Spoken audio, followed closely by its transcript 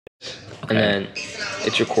And then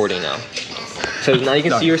it's recording now. So now you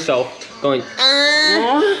can see yourself going.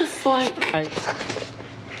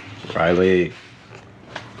 Riley,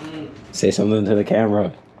 say something to the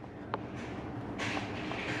camera.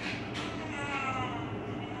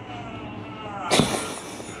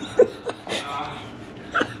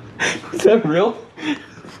 Is that real?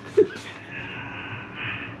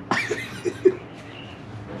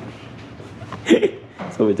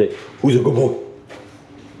 So we take. Who's a good boy?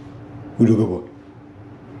 Who's a good boy?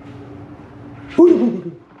 Who's a good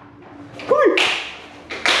boy?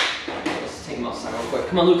 Come here. Let's take him outside real quick.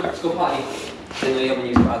 Come on, Luke, let's go potty. Then we haven't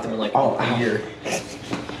used the bathroom in like a year.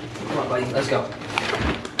 Come on, buddy, let's go.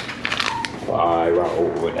 Bye,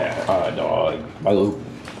 Raul, that dog. Bye, Luke.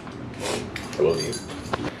 I love you.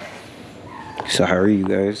 So how are you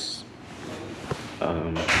guys?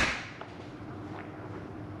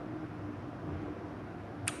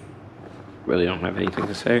 Really don't have anything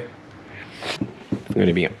to say. I'm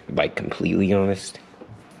gonna be like completely honest.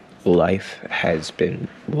 Life has been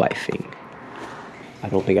lifing. I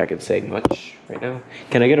don't think I can say much right now.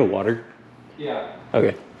 Can I get a water? Yeah.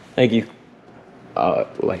 Okay, thank you.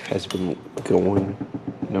 Life has been going,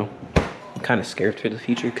 you know. I'm kind of scared for the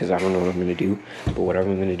future because I don't know what I'm gonna do. But whatever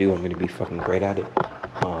I'm gonna do, I'm gonna be fucking great at it.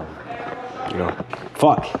 You know,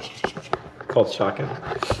 fuck. Called shotgun.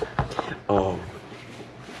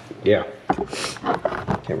 Yeah.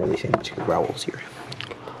 Can't really say much growls here.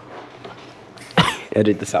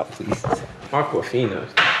 Edit this out, please. Aquafina.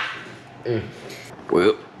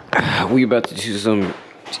 Well, we about to do some.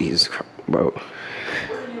 Jesus Christ, bro. What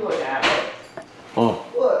are you looking at? Oh.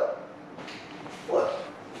 What?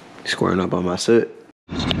 Squaring up on my set.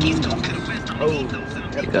 Oh,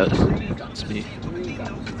 He does. It's me.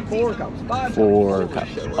 4 cups. 4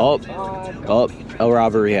 cups. Oh, a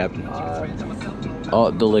robbery happened. Oh,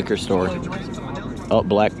 the liquor store. Oh,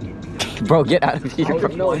 black. Bro, get out of here. Oh,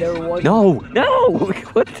 no, there was. No.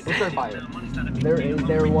 What? Recording.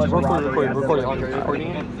 There was.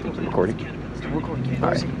 Recording. Recording. All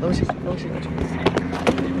right. Let me see.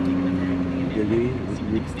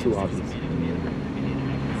 It's too obvious.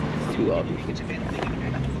 It's too obvious. It's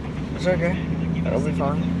okay. That'll be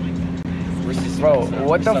fine. Bro,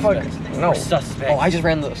 what the fuck? No. Suspect. Oh, I just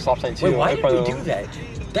ran the stop sign too. Wait, why did we do that?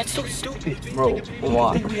 That's so stupid. Bro,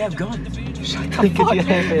 why? We have guns. Shut the fuck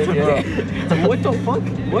up. What the fuck?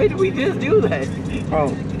 Why did we just do that?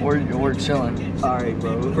 Bro, we're chilling. Alright,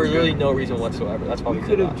 bro. For literally no reason whatsoever. That's why we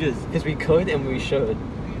could have just. Because we could and we should.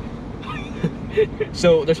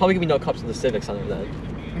 So there's probably gonna be no cops in the Civic Center then.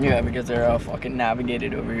 Yeah, because they're all fucking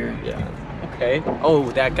navigated over here. Yeah. Okay. Oh,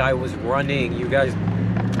 that guy was running. You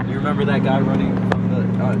remember that guy running from the...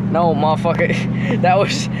 No, motherfucker. That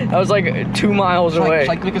was like 2 miles away.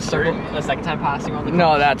 Should I click a circle a second time passing on the...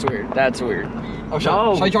 No, that's weird. Oh,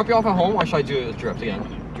 should I drop you off at home or should I do a drift again?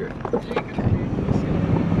 Drift.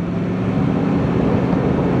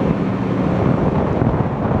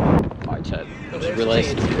 Alright, Chad. Just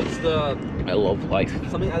realized It's the... I love life.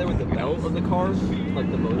 Something either with the belt of the car, like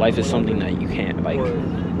the motor. Life is something that you can't, like,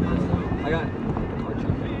 I got a car check.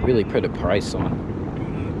 really put a price on.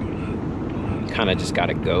 You kind of just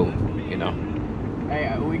gotta go, you know?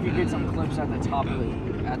 Hey, we could get some clips at the top of it.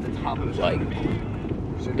 Like,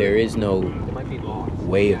 there is no It might be lost.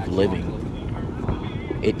 way of living.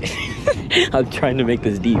 I'm trying to make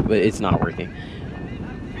this deep, but it's not working.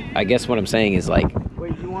 I guess what I'm saying is, like,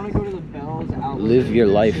 Wait, you want to go to the Bell's outlet? live your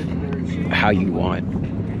life how you want,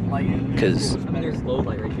 because There's low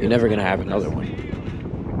light right here. you're never gonna have another one.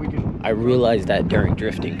 We can. I realized that during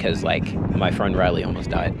drifting, because, like, my friend Riley almost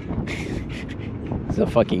died. He's a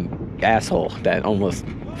fucking asshole that almost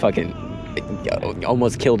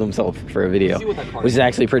killed himself for a video, which is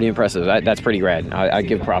actually pretty impressive. That's pretty rad. I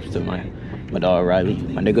give props to my dog Riley,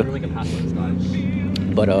 my nigga.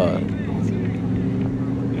 But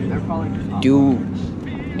do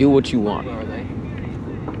what you want.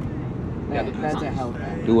 That's a hell.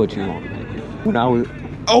 Do what you want. When I was,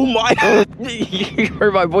 oh my, you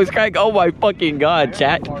heard my voice crack. Oh my fucking god,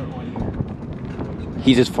 chat.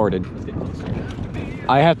 He just farted.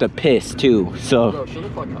 I have to piss too, so Bro, shut the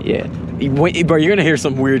fuck up. yeah. Wait, bro, you're gonna hear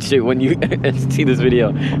some weird shit when you see this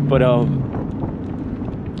video. But yeah.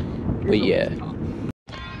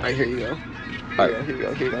 Alright, here you go. Alright. Here you go.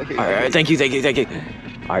 Alright, thank you.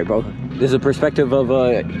 Alright, bro. This is a perspective of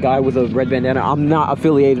a guy with a red bandana. I'm not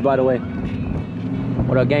affiliated, by the way.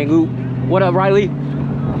 What up, Gangu? What up, Riley?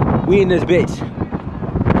 We in this bitch.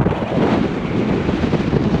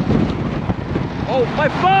 Oh, my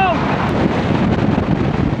phone!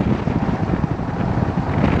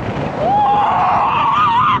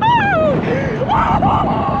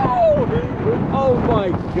 Oh my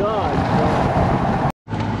god,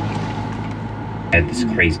 I had this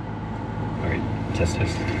crazy. Alright, test.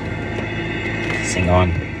 Sing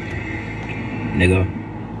on. Nigga.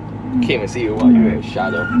 Can't even see you while you're in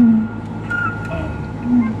shadow.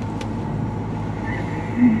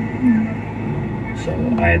 So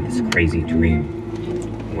I had this crazy dream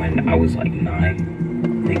when I was like 9.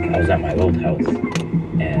 I think I was at my old house,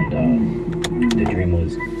 and the dream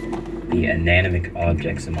was the inanimate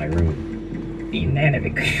objects in my room.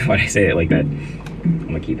 Inanimate. Why did I say it like that? I'm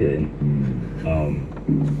gonna keep it in.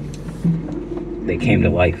 They came to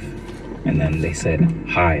life, and then they said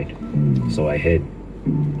hide. So I hid.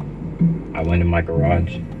 I went in my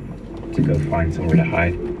garage to go find somewhere to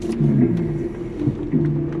hide.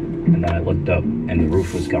 And then I looked up and the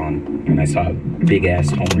roof was gone, and I saw a big ass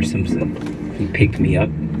Homer Simpson. He picked me up,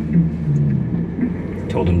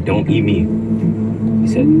 told him, "Don't eat me." He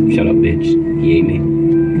said, "Shut up, bitch." He ate me.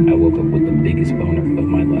 I woke up with the biggest boner of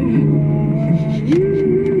my life.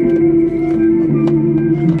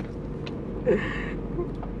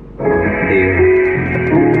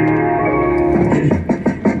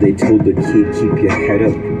 They told the kid, keep your head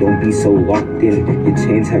up, don't be so locked in. Your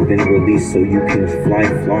chains have been released so you can fly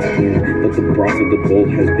flocking. But the broth of the bowl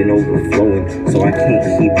has been overflowing, so I can't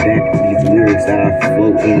keep back these lyrics that I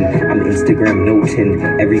flow in. I'm Instagram noting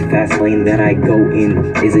every fast lane that I go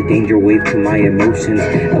in is a danger wave to my emotions.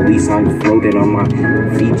 At least I'm floating on my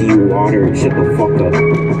Fiji water. Shut the fuck up.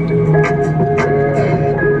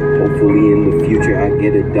 Hopefully in the future I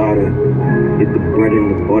get a daughter. Get the bread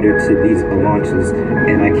and the butter to these launches,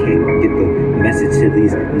 and I can't get the message to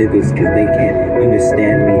these niggas cause they can't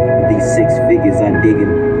understand me. These 6 figures I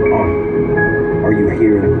digging. Are you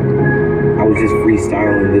hearing? I was just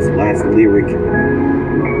freestyling this last lyric.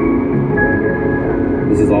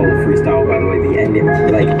 This is all a freestyle, by the way. The ending,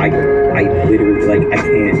 like I literally, like I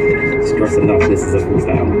can't stress enough. This is a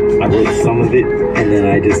freestyle. I wrote some of it and then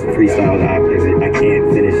I just freestyled after it. I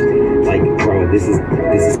can't finish. Like, bro, this is.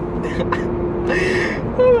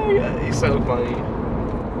 Oh my god, he's so funny.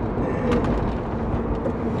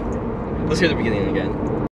 Let's hear the beginning again.